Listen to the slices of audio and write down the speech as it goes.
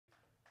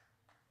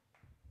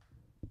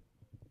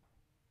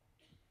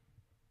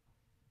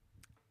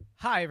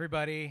Hi,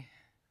 everybody.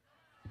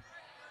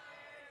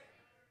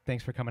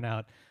 Thanks for coming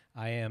out.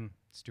 I am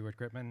Stuart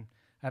Gripman.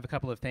 I have a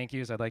couple of thank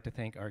yous. I'd like to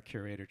thank our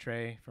curator,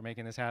 Tre, for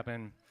making this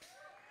happen.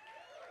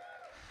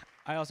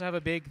 I also have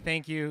a big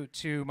thank you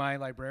to my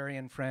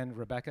librarian friend,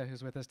 Rebecca,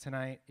 who's with us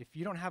tonight. If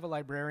you don't have a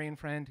librarian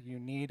friend, you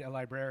need a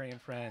librarian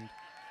friend.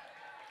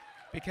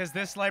 Because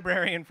this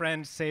librarian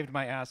friend saved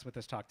my ass with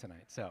this talk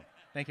tonight. So,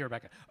 thank you,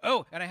 Rebecca.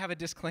 Oh, and I have a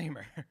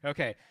disclaimer.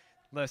 Okay,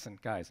 listen,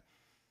 guys.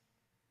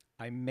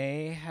 I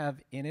may have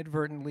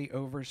inadvertently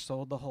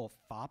oversold the whole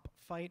fop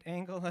fight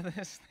angle of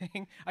this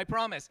thing. I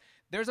promise.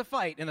 There's a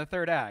fight in the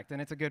third act,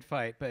 and it's a good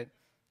fight, but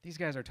these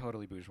guys are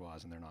totally bourgeois,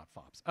 and they're not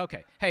fops.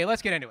 Okay, hey,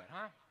 let's get into it,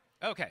 huh?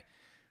 Okay.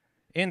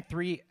 In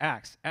 3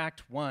 acts.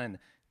 Act 1,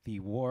 the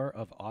War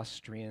of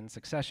Austrian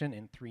Succession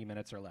in 3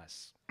 minutes or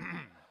less.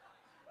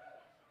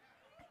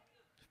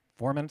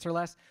 4 minutes or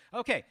less?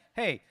 Okay,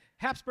 hey,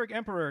 Habsburg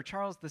Emperor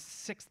Charles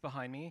VI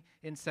behind me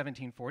in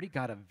 1740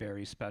 got a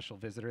very special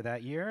visitor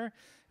that year.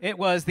 It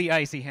was the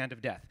icy hand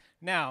of death.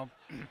 Now,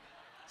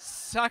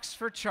 sucks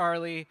for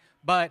Charlie,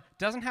 but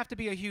doesn't have to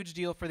be a huge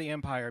deal for the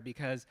empire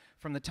because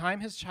from the time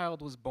his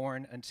child was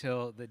born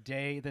until the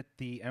day that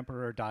the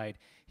emperor died,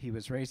 he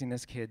was raising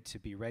this kid to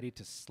be ready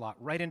to slot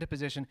right into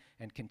position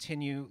and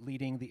continue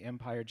leading the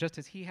empire just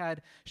as he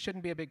had.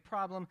 Shouldn't be a big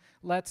problem.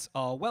 Let's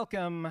all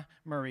welcome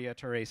Maria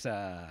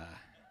Theresa.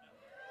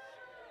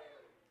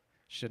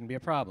 Shouldn't be a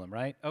problem,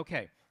 right?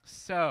 Okay,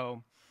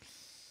 so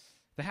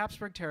the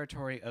Habsburg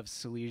territory of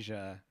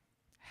Silesia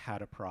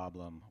had a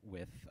problem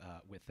with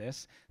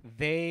this.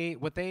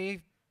 What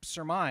they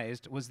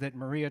surmised was that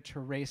Maria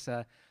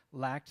Theresa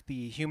lacked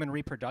the human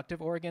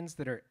reproductive organs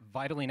that are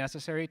vitally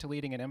necessary to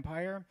leading an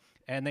empire,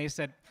 and they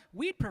said,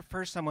 we'd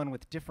prefer someone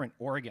with different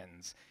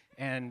organs,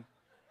 and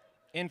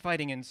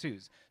infighting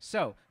ensues.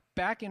 So,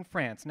 back in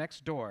France,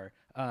 next door,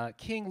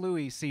 King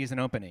Louis sees an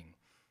opening.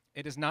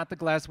 It is not the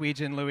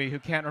Glaswegian Louis who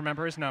can't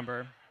remember his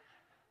number.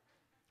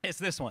 It's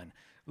this one,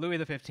 Louis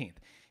XV.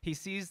 He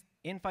sees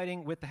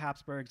infighting with the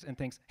Habsburgs and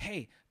thinks,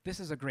 hey,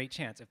 this is a great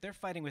chance. If they're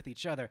fighting with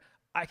each other,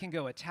 I can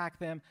go attack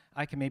them.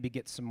 I can maybe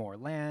get some more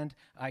land.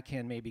 I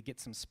can maybe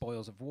get some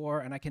spoils of war,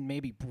 and I can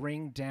maybe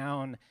bring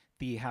down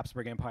the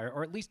Habsburg Empire,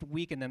 or at least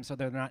weaken them so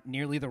they're not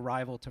nearly the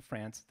rival to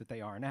France that they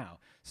are now.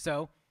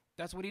 So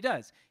that's what he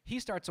does. He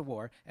starts a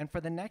war, and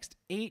for the next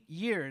 8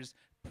 years,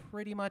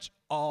 pretty much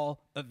all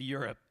of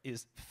Europe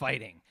is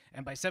fighting.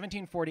 And by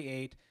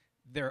 1748,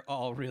 they're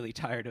all really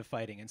tired of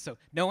fighting. And so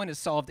no one has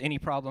solved any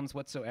problems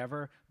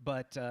whatsoever,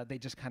 but they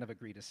just kind of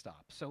agree to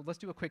stop. So let's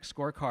do a quick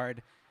scorecard.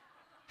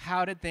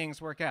 How did things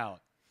work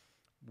out?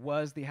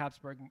 Was the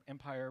Habsburg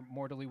Empire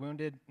mortally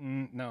wounded?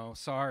 No,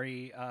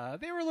 sorry.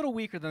 They were a little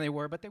weaker than they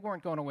were, but they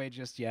weren't going away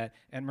just yet.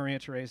 And Maria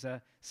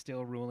Theresa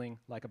still ruling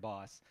like a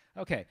boss.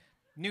 Okay,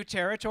 new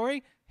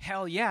territory?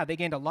 Hell yeah, they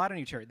gained a lot of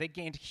new territory. They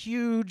gained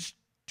huge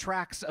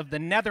tracts of the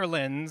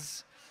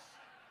Netherlands,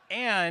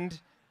 and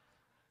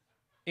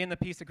in the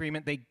peace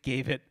agreement, they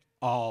gave it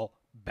all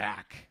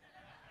back.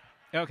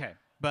 Okay,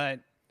 but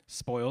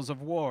spoils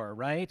of war,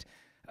 right?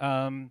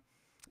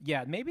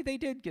 Yeah, maybe they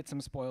did get some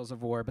spoils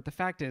of war, but the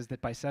fact is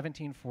that by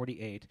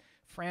 1748,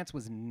 France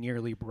was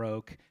nearly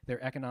broke,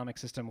 their economic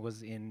system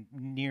was in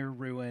near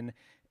ruin,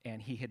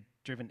 and he had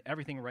driven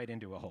everything right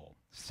into a hole.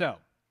 So,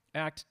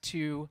 Act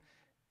 2,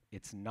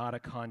 it's not a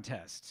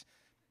contest.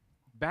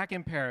 Back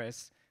in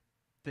Paris,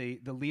 the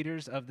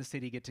leaders of the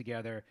city get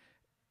together.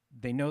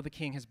 They know the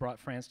king has brought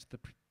France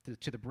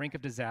to the brink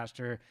of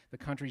disaster. The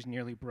country's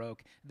nearly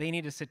broke. They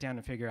need to sit down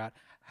and figure out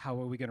how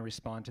are we going to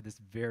respond to this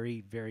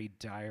very, very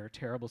dire,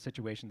 terrible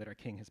situation that our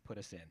king has put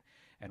us in.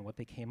 And what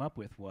they came up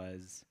with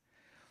was,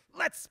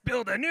 let's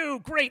build a new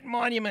great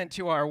monument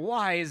to our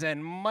wise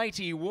and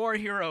mighty war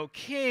hero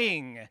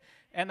king.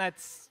 And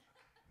that's,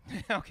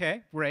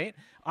 okay, great.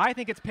 I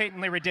think it's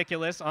patently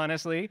ridiculous,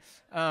 honestly.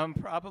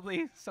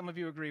 Probably some of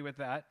you agree with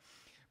that.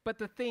 But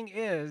the thing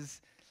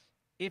is,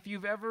 if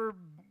you've ever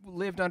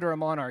lived under a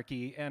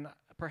monarchy, and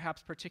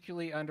perhaps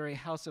particularly under a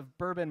House of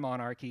Bourbon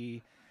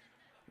monarchy,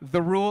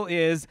 the rule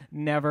is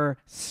never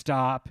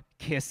stop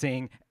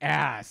kissing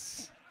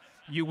ass.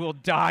 You will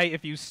die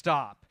if you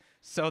stop.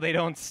 So they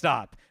don't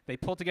stop. They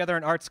pull together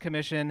an arts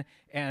commission,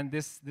 and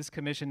this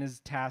commission is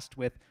tasked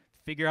with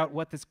figure out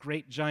what this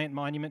great giant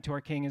monument to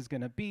our king is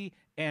going to be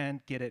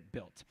and get it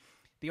built.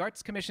 The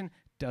arts commission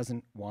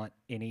doesn't want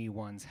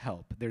anyone's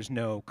help. There's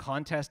no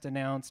contest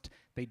announced.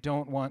 They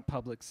don't want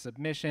public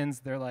submissions.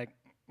 They're like,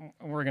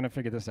 we're going to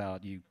figure this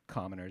out, you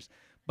commoners.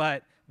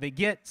 But they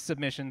get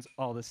submissions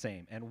all the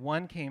same. And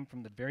one came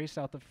from the very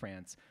south of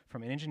France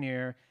from an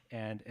engineer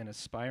and an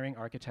aspiring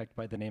architect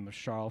by the name of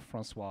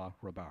Charles-François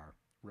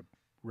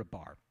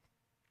Ribard.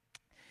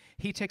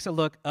 He takes a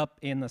look up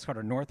in the sort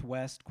of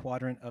northwest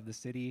quadrant of the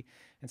city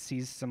and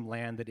sees some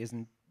land that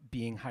isn't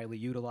being highly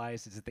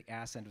utilized. It's at the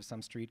ass end of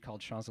some street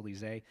called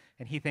Champs-Élysées.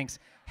 And he thinks,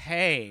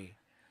 hey,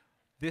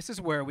 this is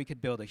where we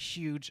could build a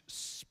huge,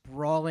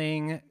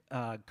 sprawling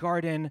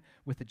garden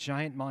with a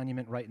giant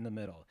monument right in the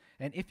middle.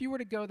 And if you were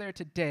to go there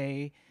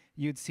today,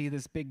 you'd see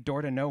this big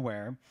door to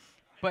nowhere.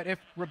 But if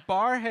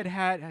Ribard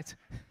had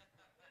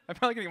I'm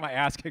probably getting my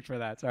ass kicked for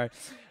that, sorry.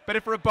 But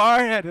if Rabar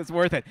had, it's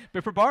worth it. But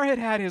if Rabar had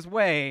had his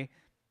way,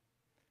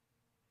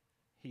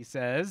 he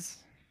says,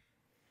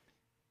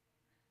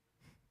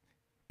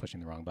 pushing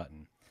the wrong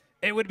button,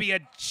 it would be a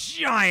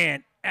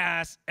giant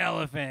ass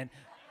elephant,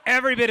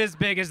 every bit as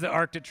big as the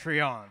Arc de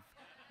Triomphe.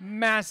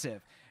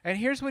 Massive. And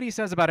here's what he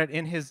says about it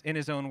in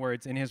his own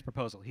words, in his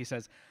proposal. He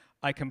says,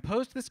 I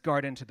composed this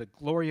garden to the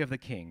glory of the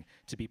king,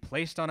 to be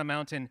placed on a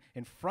mountain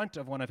in front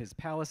of one of his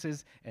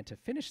palaces, and to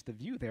finish the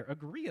view there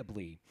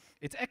agreeably.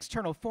 Its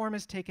external form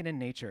is taken in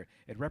nature.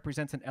 It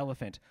represents an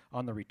elephant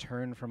on the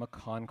return from a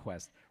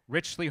conquest,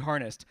 richly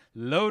harnessed,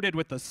 loaded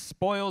with the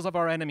spoils of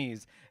our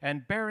enemies,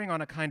 and bearing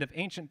on a kind of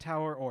ancient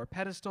tower or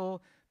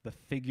pedestal the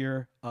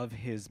figure of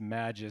his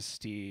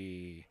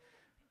majesty.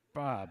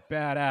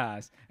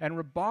 Badass. And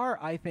Rabar,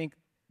 I think,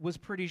 was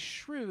pretty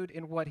shrewd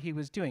in what he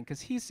was doing, because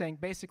he's saying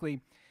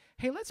basically,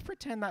 hey, let's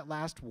pretend that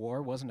last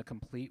war wasn't a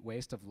complete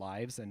waste of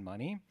lives and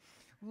money.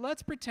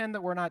 Let's pretend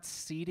that we're not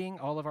ceding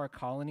all of our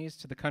colonies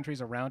to the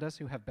countries around us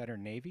who have better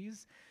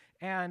navies.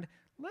 And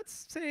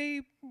let's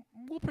say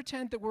we'll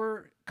pretend that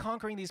we're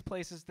conquering these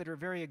places that are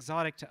very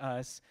exotic to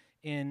us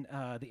in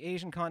the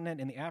Asian continent,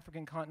 in the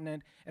African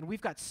continent, and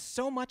we've got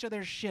so much of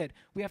their shit,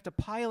 we have to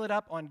pile it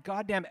up on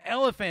goddamn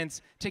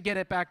elephants to get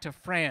it back to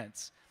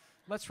France.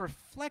 Let's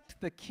reflect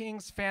the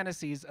king's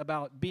fantasies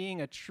about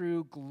being a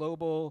true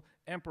global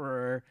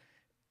emperor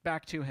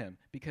back to him,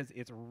 because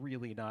it's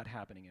really not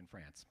happening in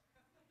France.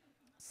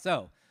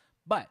 So,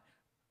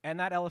 and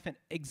that elephant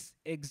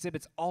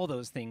exhibits all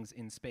those things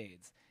in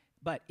spades.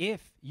 But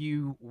if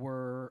you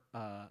were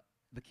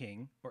the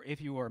king, or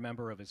if you were a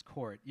member of his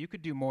court, you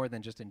could do more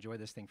than just enjoy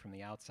this thing from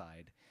the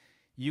outside.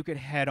 You could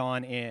head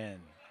on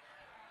in.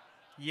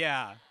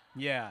 Yeah.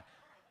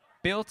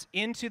 Built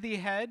into the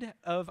head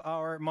of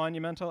our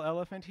monumental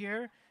elephant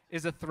here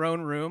is a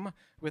throne room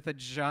with a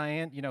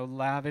giant,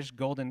 lavish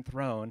golden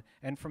throne.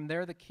 And from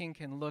there, the king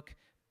can look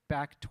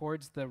back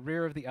towards the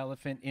rear of the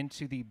elephant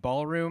into the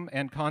ballroom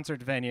and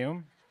concert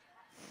venue.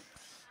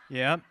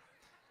 Yeah.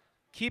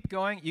 Keep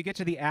going. You get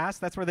to the ass.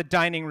 That's where the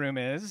dining room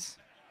is.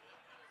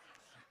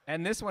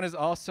 And this one is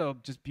also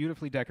just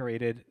beautifully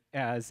decorated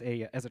as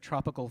a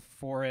tropical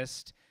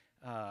forest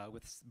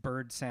with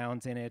bird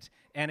sounds in it.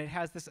 And it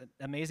has this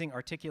amazing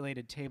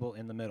articulated table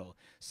in the middle.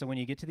 So when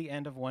you get to the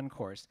end of one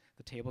course,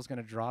 the table's going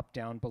to drop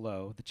down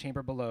below. The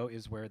chamber below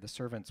is where the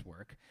servants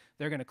work.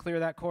 They're going to clear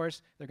that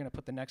course. They're going to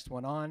put the next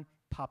one on,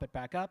 pop it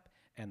back up,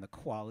 and the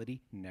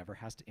quality never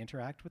has to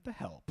interact with the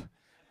help.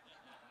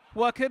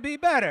 What could be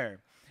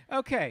better?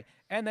 Okay,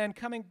 and then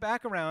coming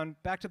back around,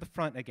 back to the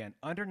front again.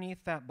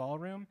 Underneath that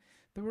ballroom,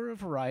 there were a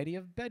variety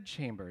of bed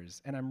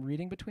chambers. And I'm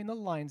reading between the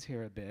lines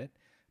here a bit,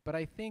 but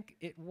I think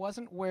it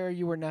wasn't where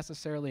you were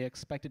necessarily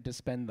expected to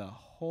spend the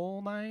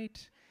whole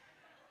night.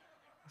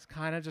 It's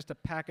kind of just a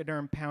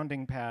Pachyderm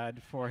pounding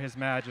pad for His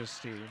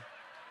Majesty.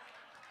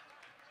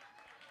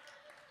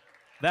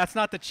 That's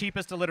not the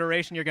cheapest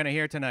alliteration you're going to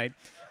hear tonight.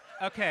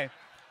 Okay.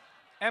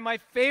 And my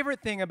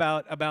favorite thing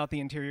about the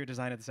interior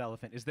design of this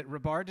elephant is that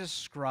Rabar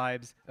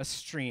describes a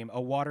stream, a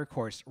water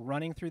course,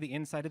 running through the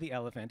inside of the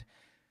elephant,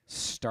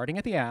 starting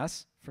at the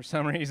ass, for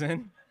some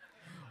reason,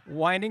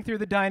 winding through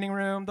the dining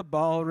room, the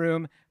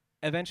ballroom,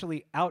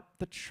 eventually out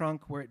the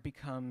trunk where it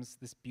becomes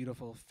this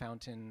beautiful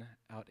fountain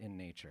out in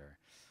nature.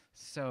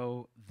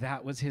 So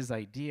that was his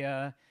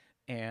idea,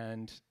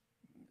 and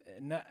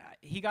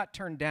he got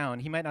turned down.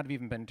 He might not have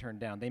even been turned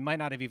down. They might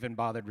not have even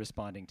bothered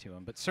responding to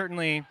him, but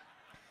certainly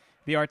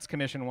the Arts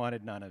Commission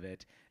wanted none of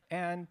it.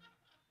 And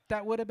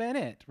that would have been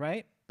it,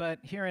 right? But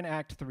here in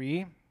Act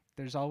 3,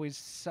 there's always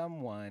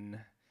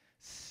someone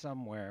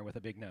somewhere with a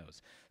big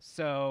nose.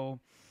 So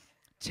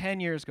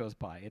 10 years goes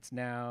by. It's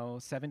now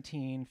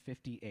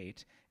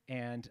 1758,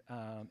 and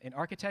an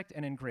architect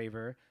and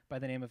engraver by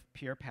the name of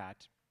Pierre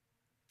Pat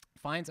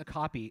finds a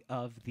copy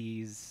of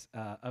these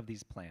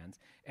plans,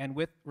 and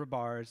with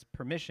Rabar's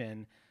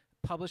permission,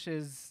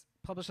 publishes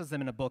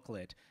them in a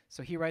booklet.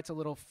 So he writes a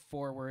little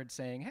foreword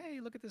saying,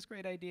 hey, look at this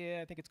great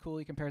idea. I think it's cool.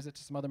 He compares it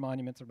to some other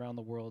monuments around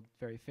the world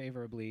very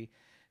favorably,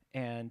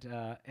 and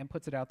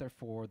puts it out there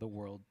for the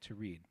world to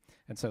read.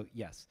 And so,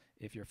 yes,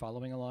 if you're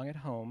following along at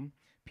home,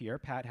 Pierre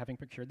Pat, having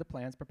procured the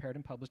plans, prepared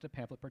and published a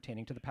pamphlet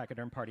pertaining to the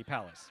Pachyderm Party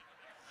Palace.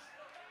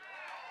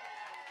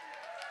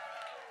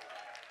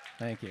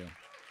 Thank you.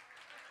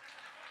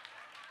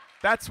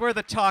 That's where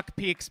the talk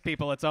peaks,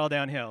 people. It's all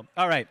downhill.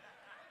 All right.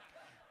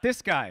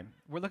 This guy,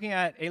 we're looking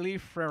at Élie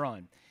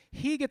Fréron.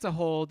 He gets a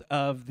hold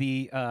of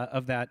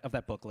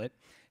that booklet,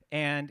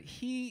 and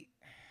he,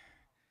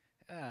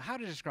 how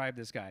to describe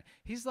this guy?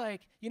 He's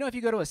like, if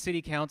you go to a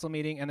city council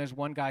meeting and there's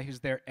one guy who's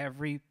there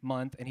every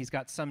month and he's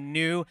got some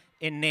new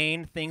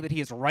inane thing that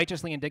he is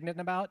righteously indignant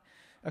about.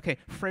 Okay,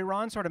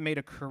 Fréron sort of made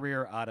a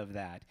career out of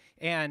that.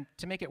 And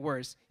to make it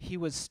worse, he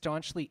was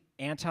staunchly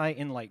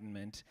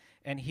anti-Enlightenment,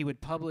 and he would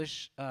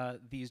publish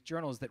these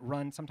journals that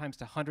run sometimes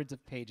to hundreds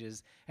of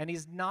pages, and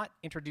he's not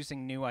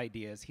introducing new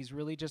ideas. He's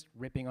really just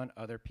ripping on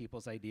other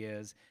people's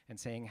ideas and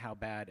saying how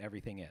bad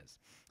everything is.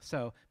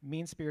 So,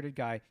 mean-spirited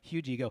guy,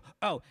 huge ego.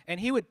 Oh,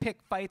 and he would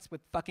pick fights with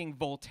fucking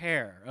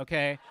Voltaire,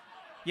 okay?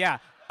 Yeah,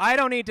 I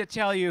don't need to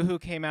tell you who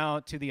came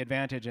out to the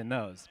advantage in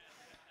those.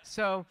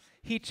 So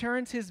he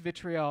turns his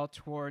vitriol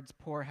towards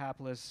poor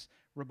hapless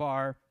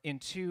Rebar in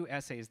 2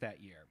 essays that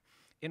year.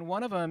 In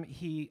one of them,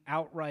 he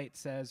outright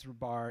says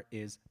Rebar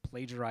is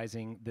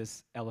plagiarizing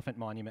this elephant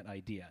monument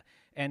idea.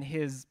 And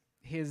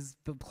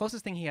the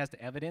closest thing he has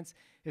to evidence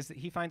is that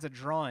he finds a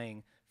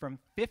drawing from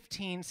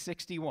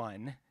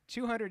 1561,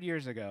 200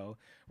 years ago,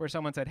 where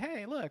someone said,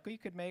 hey, look, we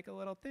could make a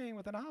little thing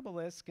with an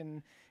obelisk,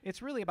 and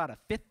it's really about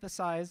 1/5 the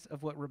size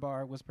of what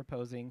Rebar was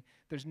proposing.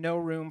 There's no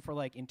room for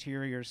like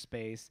interior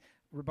space.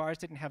 Rebar's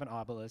didn't have an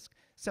obelisk.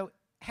 So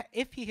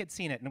if he had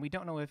seen it, and we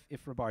don't know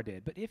if Rebar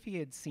did, but if he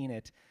had seen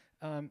it,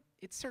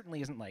 it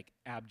certainly isn't like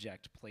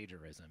abject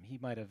plagiarism. He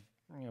might have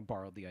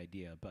borrowed the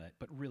idea, but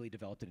really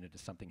developed it into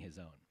something his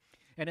own.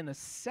 And in the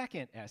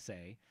second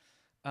essay,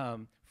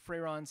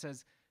 Fréron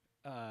says,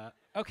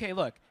 okay,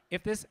 look,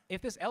 if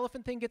this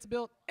elephant thing gets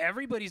built,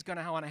 everybody's going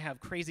to want to have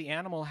crazy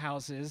animal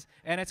houses,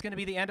 and it's going to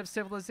be the end of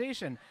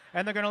civilization.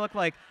 And they're going to look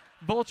like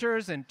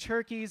vultures and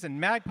turkeys and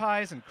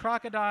magpies and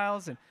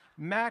crocodiles and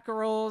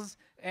mackerels.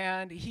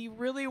 And he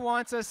really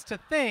wants us to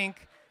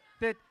think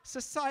that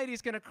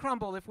society's going to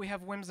crumble if we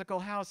have whimsical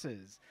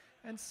houses.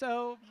 And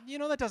so,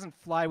 that doesn't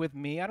fly with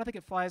me. I don't think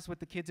it flies with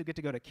the kids who get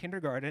to go to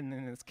kindergarten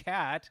and this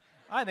cat.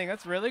 I think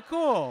that's really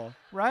cool,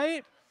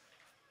 right?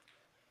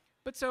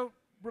 But so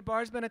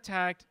Rebar's been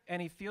attacked,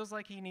 and he feels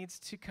like he needs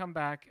to come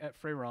back at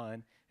Fréron,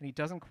 and he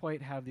doesn't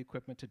quite have the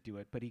equipment to do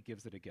it, but he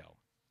gives it a go.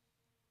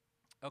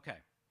 Okay,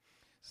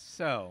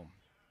 so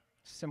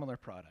similar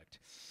product.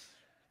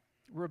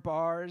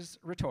 Rebar's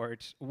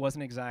retort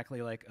wasn't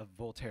exactly like a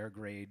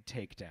Voltaire-grade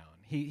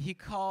takedown. He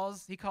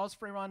calls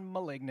Fréron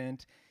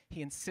malignant.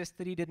 He insists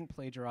that he didn't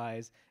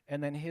plagiarize,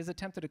 and then his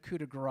attempt at a coup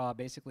de grace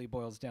basically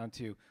boils down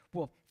to,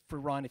 well,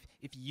 Fréron,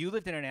 if you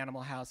lived in an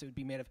animal house, it would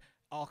be made of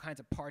all kinds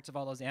of parts of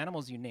all those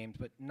animals you named,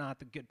 but not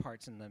the good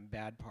parts and the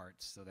bad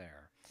parts, so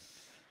there.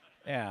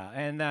 Yeah,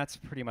 and that's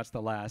pretty much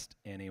the last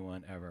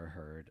anyone ever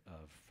heard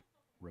of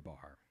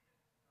Rebar.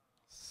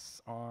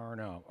 Or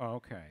no,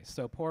 okay.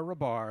 So poor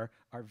Rebar,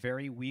 our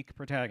very weak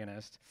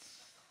protagonist,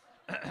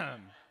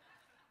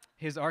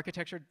 his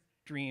architecture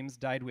dreams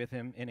died with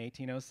him in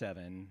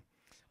 1807,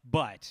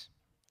 but,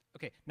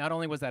 okay, not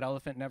only was that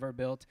elephant never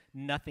built,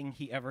 nothing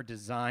he ever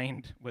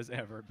designed was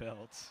ever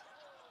built.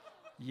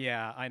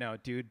 Yeah, I know,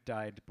 dude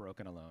died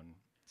broken alone.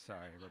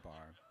 Sorry,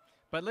 Rebar.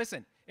 But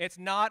listen, it's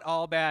not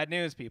all bad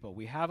news, people.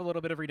 We have a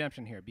little bit of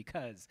redemption here,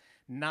 because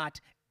not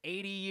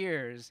 80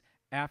 years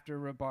after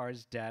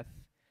Rebar's death,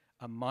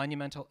 a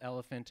monumental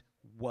elephant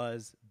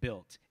was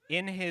built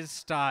in his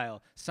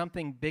style,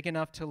 something big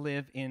enough to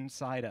live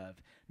inside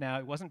of. Now,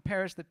 it wasn't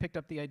Paris that picked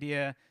up the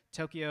idea,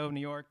 Tokyo,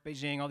 New York,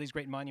 Beijing, all these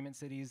great monument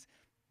cities.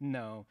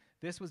 No,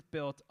 this was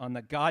built on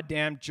the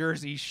goddamn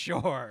Jersey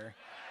Shore.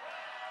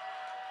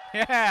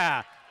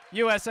 Yeah,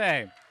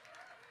 USA.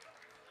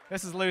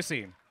 This is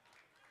Lucy.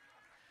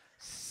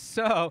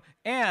 So,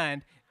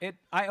 and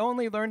I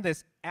only learned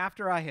this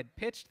after I had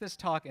pitched this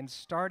talk and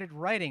started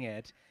writing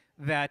it,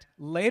 that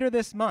later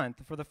this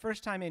month, for the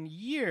first time in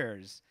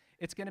years,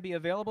 it's going to be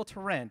available to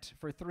rent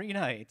for 3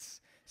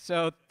 nights.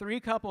 So 3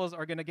 couples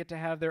are going to get to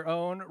have their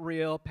own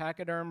real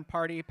Pachyderm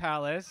party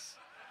palace.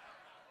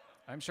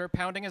 I'm sure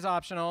pounding is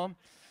optional.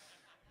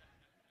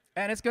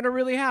 And it's going to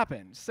really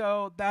happen.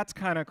 So that's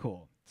kind of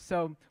cool.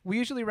 So we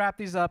usually wrap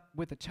these up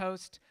with a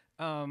toast.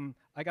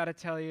 I got to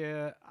tell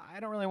you, I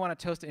don't really want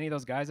to toast any of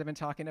those guys I've been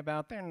talking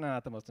about. They're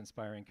not the most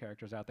inspiring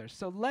characters out there.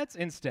 So let's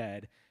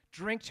instead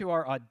drink to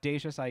our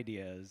audacious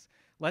ideas.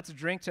 Let's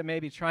drink to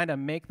maybe trying to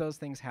make those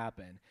things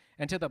happen.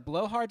 And to the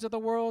blowhards of the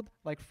world,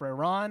 like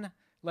Fréron,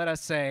 let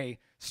us say,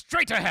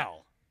 straight to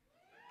hell!